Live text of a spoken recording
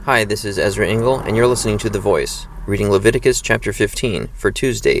Hi, this is Ezra Engel, and you're listening to The Voice, reading Leviticus chapter 15 for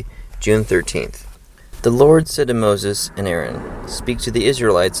Tuesday, June 13th. The Lord said to Moses and Aaron, "Speak to the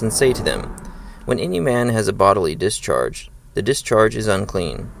Israelites and say to them, when any man has a bodily discharge, the discharge is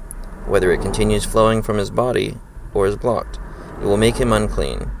unclean. Whether it continues flowing from his body or is blocked, it will make him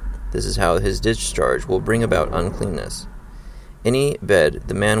unclean. This is how his discharge will bring about uncleanness. Any bed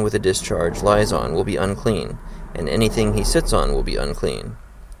the man with a discharge lies on will be unclean, and anything he sits on will be unclean.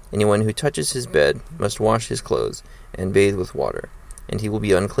 Anyone who touches his bed must wash his clothes and bathe with water, and he will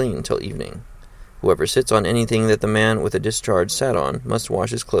be unclean till evening. Whoever sits on anything that the man with a discharge sat on must wash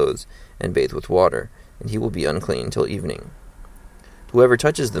his clothes and bathe with water, and he will be unclean till evening. Whoever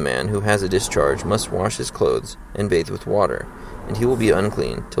touches the man who has a discharge must wash his clothes and bathe with water, and he will be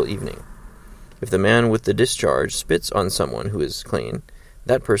unclean till evening. If the man with the discharge spits on someone who is clean,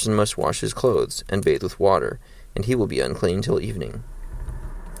 that person must wash his clothes and bathe with water, and he will be unclean till evening.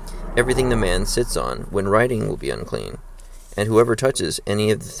 Everything the man sits on when riding will be unclean, and whoever touches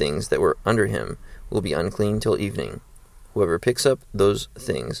any of the things that were under him will be unclean till evening. Whoever picks up those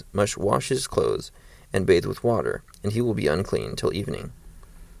things must wash his clothes and bathe with water, and he will be unclean till evening.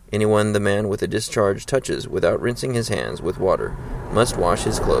 Anyone the man with a discharge touches without rinsing his hands with water must wash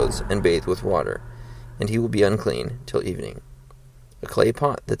his clothes and bathe with water, and he will be unclean till evening. A clay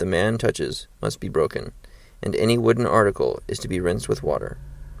pot that the man touches must be broken, and any wooden article is to be rinsed with water.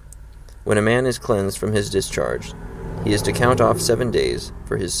 When a man is cleansed from his discharge, he is to count off 7 days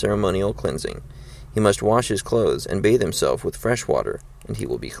for his ceremonial cleansing. He must wash his clothes and bathe himself with fresh water, and he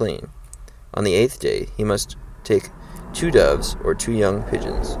will be clean. On the 8th day he must take 2 doves or 2 young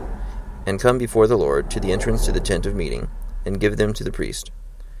pigeons, and come before the Lord to the entrance to the tent of meeting, and give them to the priest.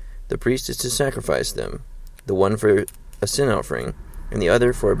 The priest is to sacrifice them, the one for a sin offering, and the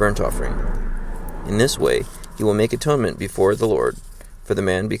other for a burnt offering. In this way he will make atonement before the Lord for the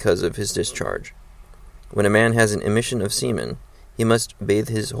man because of his discharge. When a man has an emission of semen, he must bathe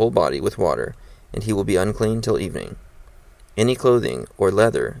his whole body with water, and he will be unclean till evening. Any clothing or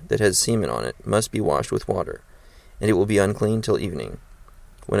leather that has semen on it must be washed with water, and it will be unclean till evening.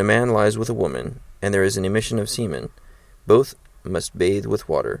 When a man lies with a woman, and there is an emission of semen, both must bathe with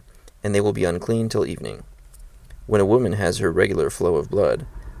water, and they will be unclean till evening. When a woman has her regular flow of blood,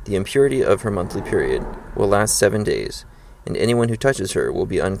 the impurity of her monthly period will last 7 days, and anyone who touches her will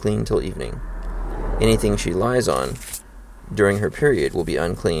be unclean till evening. Anything she lies on during her period will be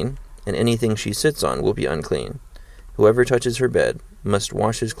unclean, and anything she sits on will be unclean. Whoever touches her bed must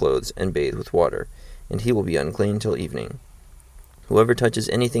wash his clothes and bathe with water, and he will be unclean till evening. Whoever touches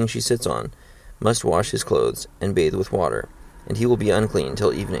anything she sits on must wash his clothes and bathe with water, and he will be unclean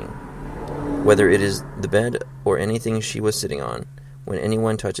till evening. Whether it is the bed or anything she was sitting on, when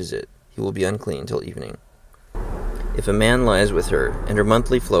anyone touches it, he will be unclean till evening. If a man lies with her, and her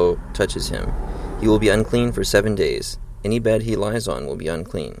monthly flow touches him, he will be unclean for 7 days. Any bed he lies on will be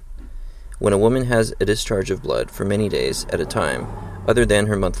unclean. When a woman has a discharge of blood for many days at a time, other than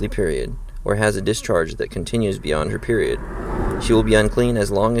her monthly period, or has a discharge that continues beyond her period, she will be unclean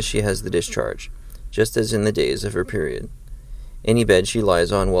as long as she has the discharge, just as in the days of her period. Any bed she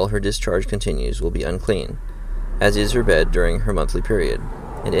lies on while her discharge continues will be unclean, as is her bed during her monthly period,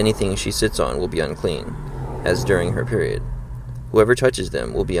 and anything she sits on will be unclean, as during her period. Whoever touches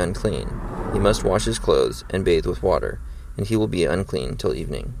them will be unclean. He must wash his clothes and bathe with water, and he will be unclean till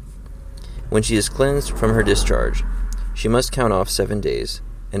evening. When she is cleansed from her discharge, she must count off 7 days,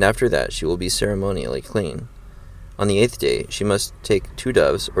 and after that she will be ceremonially clean. On the 8th day she must take 2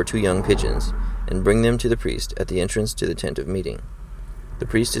 doves or 2 young pigeons, and bring them to the priest at the entrance to the tent of meeting. The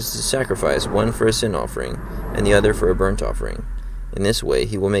priest is to sacrifice one for a sin offering, and the other for a burnt offering. In this way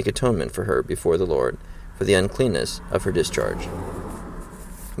he will make atonement for her before the Lord, for the uncleanness of her discharge.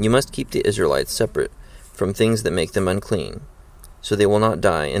 You must keep the Israelites separate from things that make them unclean, so they will not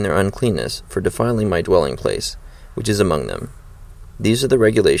die in their uncleanness for defiling my dwelling place, which is among them. These are the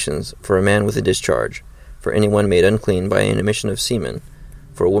regulations for a man with a discharge, for anyone made unclean by an emission of semen,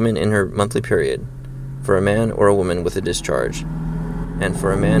 for a woman in her monthly period, for a man or a woman with a discharge, and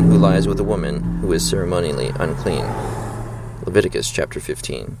for a man who lies with a woman who is ceremonially unclean. Leviticus chapter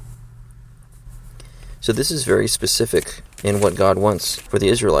 15. So this is very specific in what God wants for the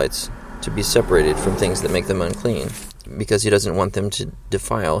Israelites to be separated from things that make them unclean, because he doesn't want them to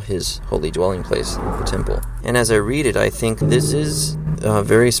defile his holy dwelling place, the temple. And as I read it, I think this is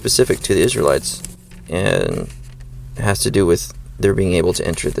very specific to the Israelites, and has to do with their being able to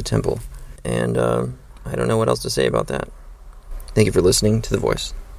enter the temple. And I don't know what else to say about that. Thank you for listening to The Voice.